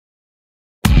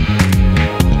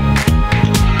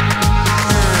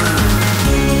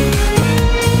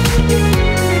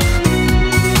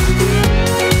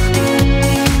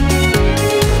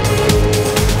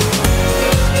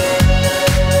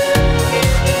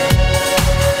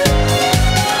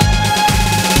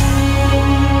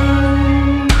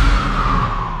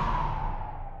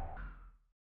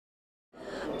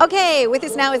Okay, with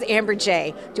us now is Amber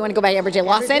J. Do you want to go by Amber J.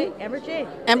 Lawson? Amber J.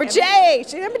 Amber J.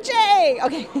 She's Amber J.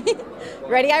 Okay.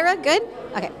 Ready, Ira? Good?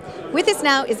 Okay. With us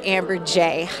now is Amber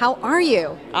J. How are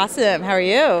you? Awesome. How are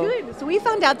you? Good. So we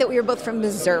found out that we were both from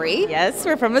Missouri. Yes,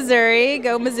 we're from Missouri.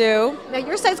 Go Mizzou. Now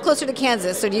your side's closer to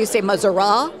Kansas, so do you say Missouri?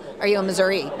 Are you in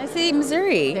Missouri? I say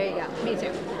Missouri. There you go. Me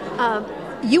too.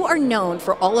 You are known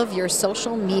for all of your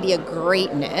social media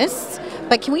greatness,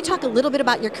 but can we talk a little bit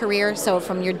about your career? So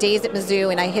from your days at Mizzou,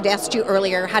 and I had asked you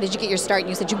earlier, how did you get your start? And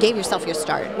you said you gave yourself your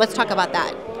start. Let's talk about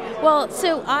that. Well,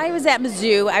 so I was at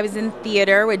Mizzou. I was in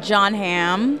theater with John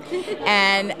Hamm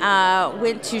and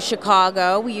went to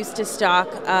Chicago. We used to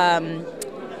stock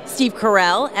Steve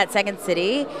Carell at Second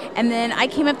City. And then I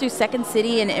came up through Second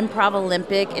City and Improv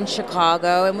Olympic in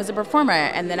Chicago and was a performer.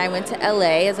 And then I went to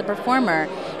LA as a performer.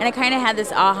 And I kind of had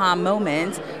this aha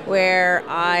moment where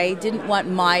I didn't want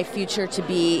my future to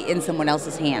be in someone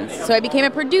else's hands. So I became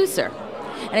a producer.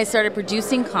 And I started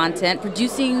producing content,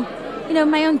 producing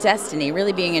my own destiny,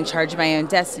 really being in charge of my own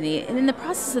destiny. And in the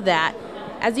process of that,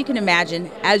 as you can imagine,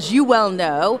 as you well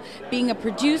know, being a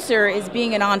producer is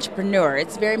being an entrepreneur.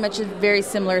 It's very much a very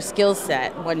similar skill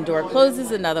set. One door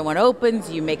closes, another one opens.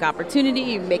 You make opportunity,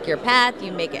 you make your path,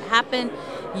 you make it happen.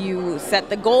 You set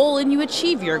the goal and you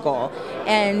achieve your goal.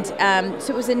 And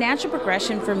so it was a natural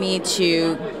progression for me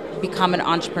to become an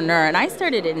entrepreneur. And I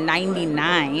started in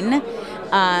 '99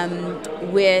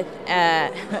 with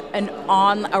an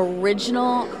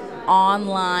original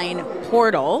online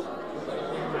portal,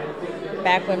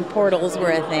 back when portals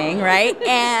were a thing, right?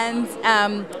 And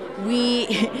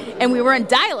we were on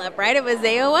dial-up, right? It was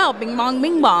AOL, bing bong,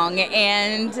 bing bong,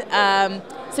 and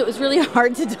so it was really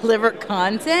hard to deliver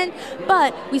content.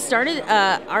 But we started.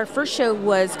 Our first show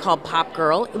was called Pop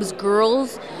Girl. It was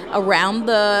girls around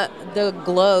the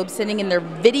globe sending in their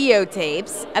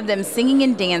videotapes of them singing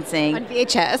and dancing on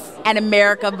VHS, and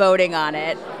America voting on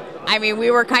it. I mean, we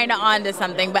were kind of onto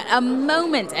something, but a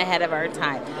moment ahead of our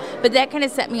time. But that kind of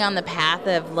set me on the path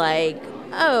of like,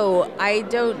 oh, I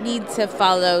don't need to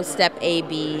follow step A,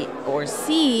 B, or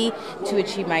C to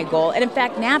achieve my goal. And in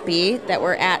fact, Nappy, that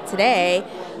we're at today,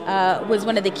 was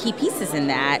one of the key pieces in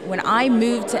that. When I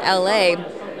moved to LA,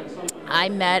 I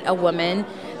met a woman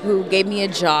who gave me a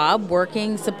job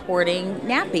supporting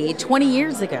Nappy 20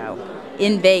 years ago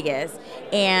in Vegas.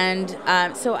 And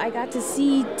so I got to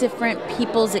see different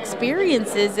people's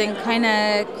experiences and kind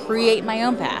of create my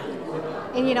own path.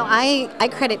 And I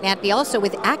credit Nappy also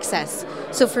with access.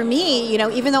 So for me,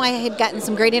 even though I had gotten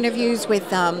some great interviews with,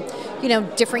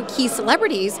 different key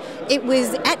celebrities, it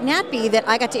was at Nappy that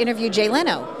I got to interview Jay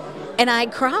Leno. And I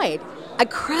cried. I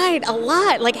cried a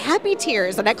lot, like happy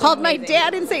tears. And I called my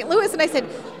dad in St. Louis and I said,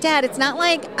 Dad, it's not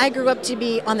like I grew up to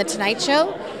be on The Tonight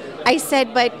Show. I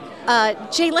said, but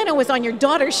Jay Leno was on your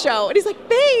daughter's show. And he's like,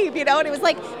 babe, and it was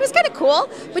kind of cool.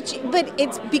 But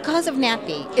it's because of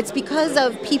Nappy. It's because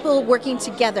of people working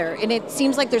together. And it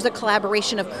seems like there's a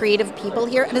collaboration of creative people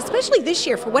here. And especially this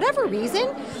year, for whatever reason,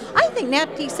 I think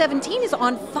Nappy 17 is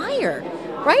on fire.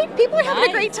 Right? People are having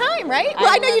a great time, right?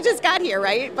 Well, I know you just got here,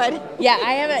 right? But yeah,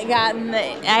 I haven't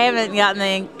gotten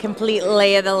the complete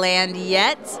lay of the land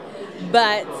yet.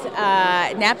 But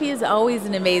Nappy is always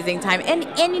an amazing time. And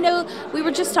we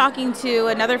were just talking to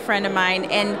another friend of mine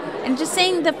and just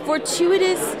saying the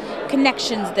fortuitous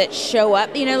connections that show up,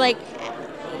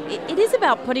 it is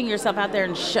about putting yourself out there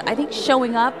and I think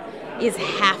showing up is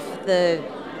half the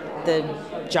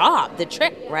job, the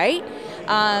trick, right?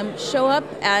 Show up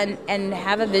and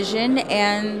have a vision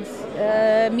and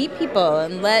meet people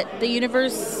and let the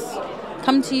universe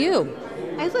come to you.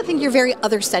 I also think you're very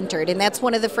other-centered, and that's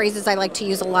one of the phrases I like to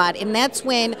use a lot. And that's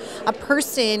when a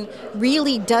person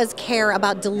really does care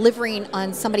about delivering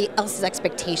on somebody else's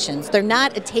expectations. They're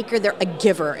not a taker, they're a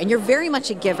giver, and you're very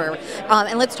much a giver.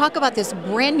 And let's talk about this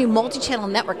brand new multi-channel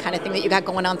network kind of thing that you got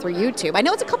going on through YouTube. I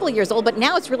know it's a couple of years old, but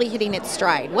now it's really hitting its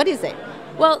stride. What is it?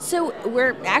 Well, so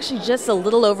we're actually just a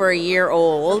little over a year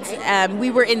old.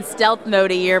 We were in stealth mode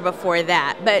a year before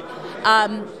that, but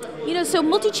so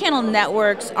multi-channel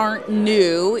networks aren't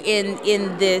new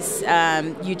in this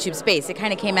YouTube space. It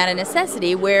kind of came out of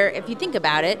necessity where, if you think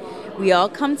about it, we all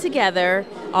come together,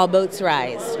 all boats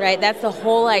rise, right? That's the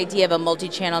whole idea of a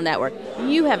multi-channel network.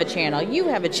 You have a channel, you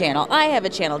have a channel, I have a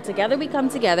channel. Together we come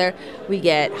together, we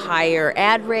get higher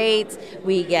ad rates,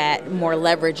 we get more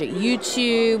leverage at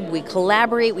YouTube, we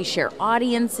collaborate, we share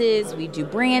audiences, we do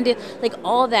branded, like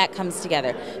all that comes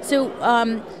together. So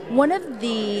one of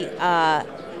the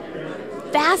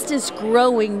fastest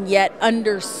growing yet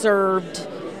underserved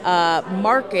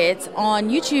market on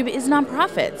YouTube is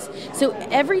nonprofits. So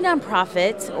every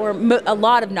nonprofit, or a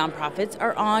lot of nonprofits,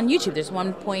 are on YouTube. There's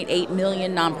 1.8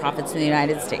 million nonprofits in the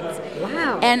United States.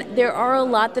 Wow. And there are a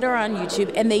lot that are on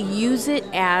YouTube, and they use it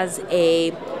as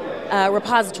a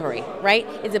repository, right?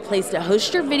 It's a place to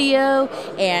host your video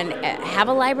and have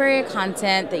a library of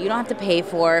content that you don't have to pay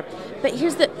for. But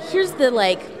here's the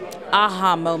like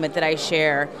aha moment that I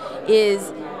share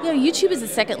is, YouTube is the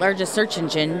second largest search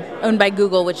engine, owned by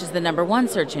Google, which is the #1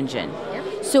 search engine. Yep.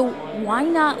 So why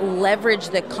not leverage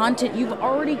the content you've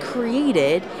already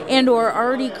created and or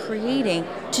already creating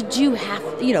to do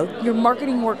your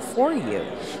marketing work for you,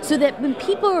 so that when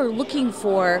people are looking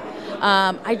for,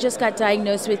 I just got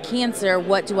diagnosed with cancer,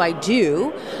 what do I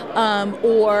do?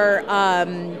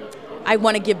 I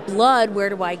want to give blood, where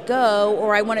do I go?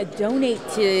 Or I want to donate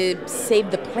to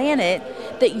save the planet,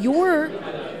 that your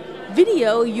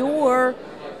video, your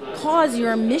cause,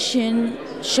 your mission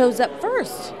shows up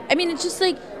first. I mean, it's just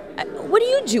like, what do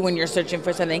you do when you're searching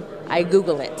for something? I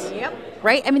Google it. Yep.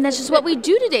 Right? I mean, that's just what we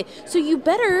do today. So you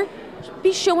better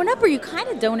be showing up or you kind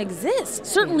of don't exist.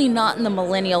 Certainly not in the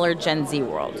millennial or Gen Z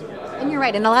world. And you're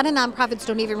right. And a lot of nonprofits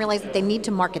don't even realize that they need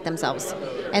to market themselves.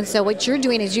 And so what you're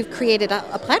doing is you've created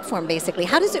a platform, basically.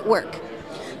 How does it work?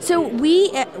 So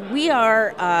we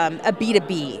are a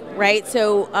B2B, right?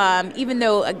 So even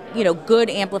though Good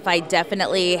Amplified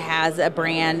definitely has a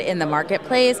brand in the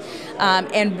marketplace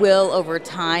and will over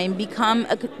time become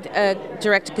a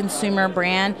direct-to-consumer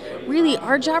brand, really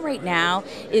our job right now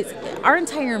is, our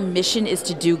entire mission is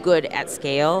to do good at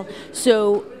scale.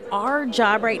 So our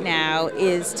job right now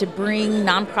is to bring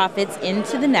nonprofits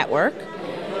into the network.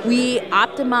 We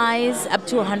optimize up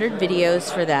to 100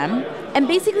 videos for them. And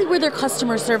basically, we're their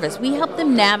customer service. We help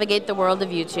them navigate the world of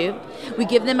YouTube. We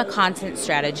give them a content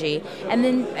strategy. And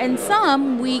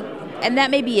that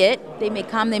may be it. They may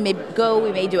come, they may go,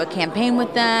 we may do a campaign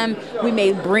with them. We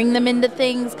may bring them into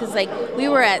things. Because we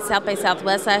were at South by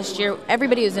Southwest last year.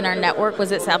 Everybody who's in our network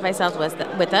was at South by Southwest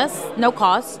with us. No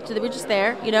cost. So they were just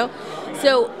there,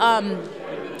 So,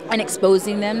 and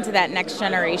exposing them to that next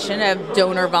generation of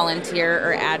donor, volunteer,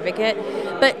 or advocate.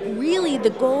 But really, the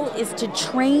goal is to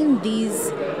train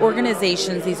these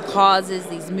organizations, these causes,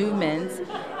 these movements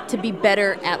to be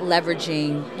better at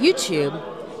leveraging YouTube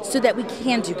so that we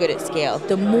can do good at scale.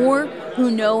 The more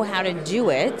who know how to do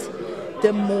it,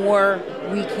 the more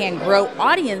we can grow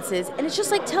audiences. And it's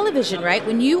just like television, right?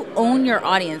 When you own your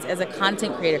audience as a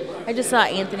content creator, I just saw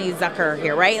Anthony Zucker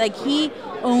here, right? He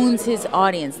owns his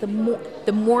audience. The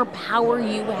more power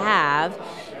you have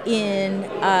in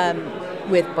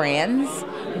with brands,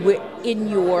 in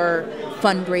your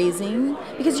fundraising,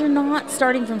 because you're not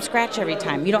starting from scratch every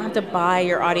time. You don't have to buy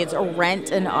your audience or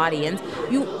rent an audience.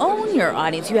 You own your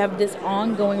audience. You have this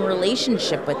ongoing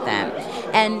relationship with them.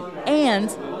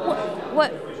 And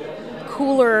what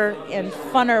cooler and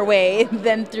funner way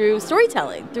than through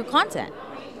storytelling, through content.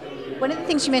 One of the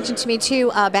things you mentioned to me too,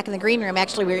 back in the green room,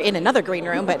 actually we were in another green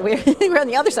room, but we're on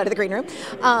the other side of the green room,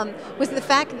 was the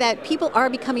fact that people are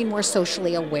becoming more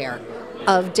socially aware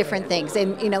of different things,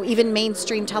 and even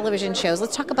mainstream television shows.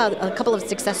 Let's talk about a couple of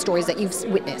success stories that you've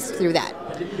witnessed through that.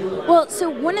 Well, so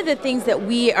one of the things that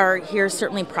we are here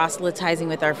certainly proselytizing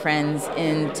with our friends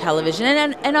in television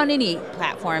and on any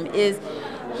platform is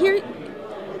here.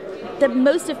 The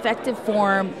most effective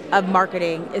form of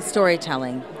marketing is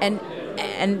storytelling, and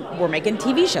we're making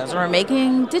TV shows, or we're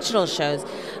making digital shows,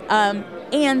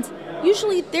 and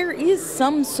usually there is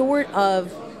some sort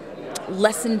of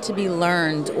lesson to be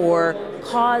learned or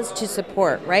cause to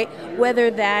support, right?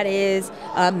 Whether that is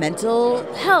mental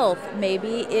health,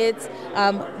 maybe it's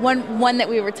one that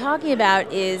we were talking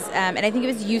about is, and I think it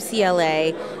was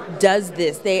UCLA does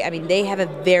this. They have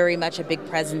very much a big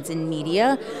presence in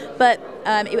media, but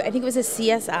I think it was a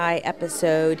CSI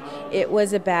episode. It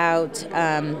was about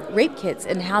rape kits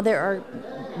and how there are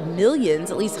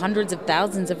millions, at least hundreds of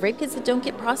thousands of rape kits that don't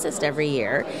get processed every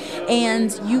year.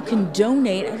 And you can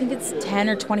donate, I think it's $10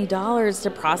 or $20 to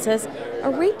process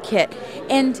a rape kit.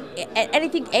 And I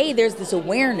think A, there's this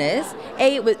awareness,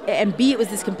 and B, it was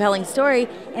this compelling story,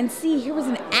 and C, here was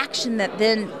an action that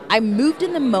then I moved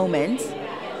in the moment.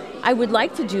 I would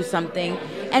like to do something,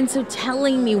 and so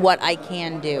telling me what I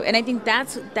can do. And I think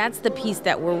that's the piece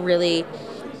that we're really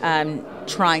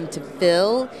trying to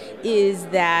fill, is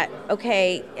that,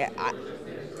 okay,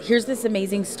 here's this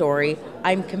amazing story.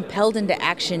 I'm compelled into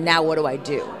action. Now what do I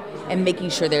do? And making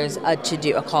sure there's a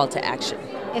to-do, a call to action.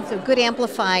 And so Good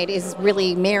Amplified is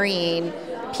really marrying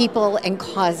people and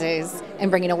causes and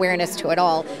bringing awareness to it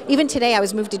all. Even today I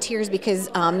was moved to tears because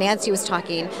Nancy was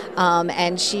talking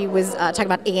and she was talking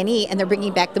about A&E, and they're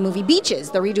bringing back the movie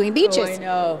Beaches. They're redoing Beaches. Oh, I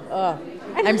know.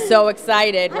 I'm so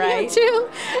excited, I right? am too.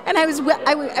 And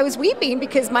I was weeping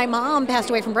because my mom passed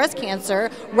away from breast cancer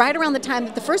right around the time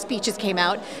that the first Beaches came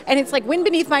out, and it's like Wind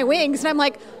Beneath My Wings, and I'm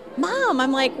like, Mom,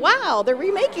 I'm like, wow, they're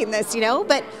remaking this,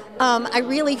 but I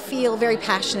really feel very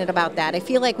passionate about that. I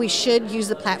feel like we should use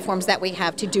the platforms that we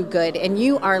have to do good, and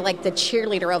you are like the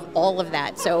cheerleader of all of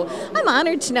that. So I'm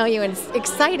honored to know you and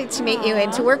excited to meet you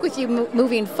and to work with you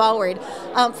moving forward.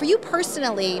 For you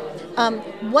personally,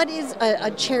 what is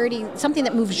a charity, something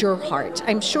that moves your heart?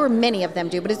 I'm sure many of them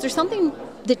do, but is there something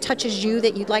that touches you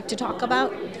that you'd like to talk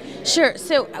about? Sure.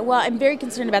 So, well, I'm very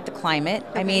concerned about the climate.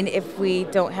 I mean, if we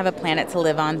don't have a planet to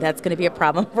live on, that's going to be a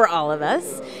problem for all of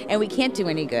us, and we can't do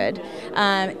any good.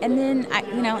 And then,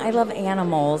 I love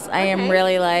animals. I am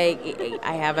really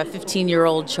I have a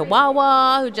 15-year-old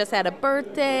Chihuahua who just had a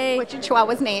birthday. What's your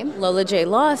Chihuahua's name? Lola J.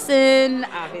 Lawson.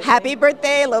 Obviously. Happy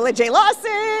birthday, Lola J.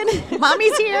 Lawson.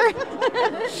 Mommy's here.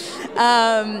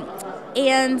 I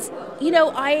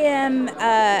am...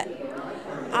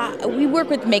 we work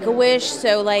with Make-A-Wish,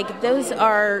 so those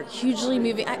are hugely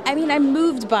moving. I'm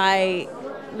moved by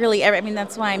really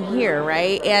that's why I'm here,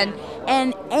 right? And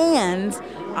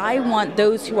I want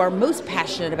those who are most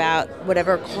passionate about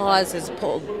whatever cause is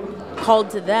called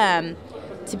to them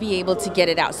to be able to get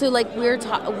it out. So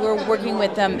we're working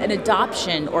with an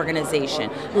adoption organization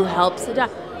who helps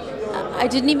adopt. I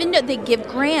didn't even know they give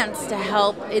grants to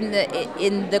help in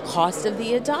the cost of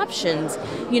the adoptions.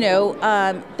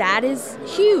 That is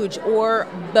huge. Or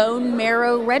bone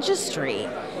marrow registry.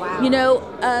 Wow.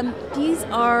 These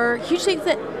are huge things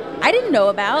that I didn't know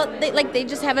about. They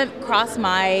just haven't crossed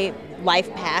my life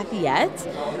path yet.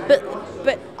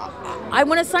 But I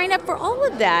want to sign up for all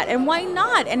of that, and why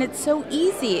not? And it's so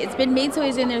easy. It's been made so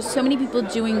easy, and there's so many people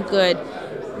doing good.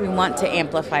 We want to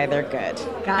amplify their good.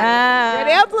 Got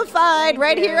it. Amplified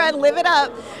right here on Live It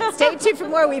Up. Stay tuned for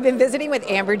more. We've been visiting with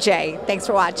Amber J. Thanks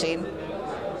for watching.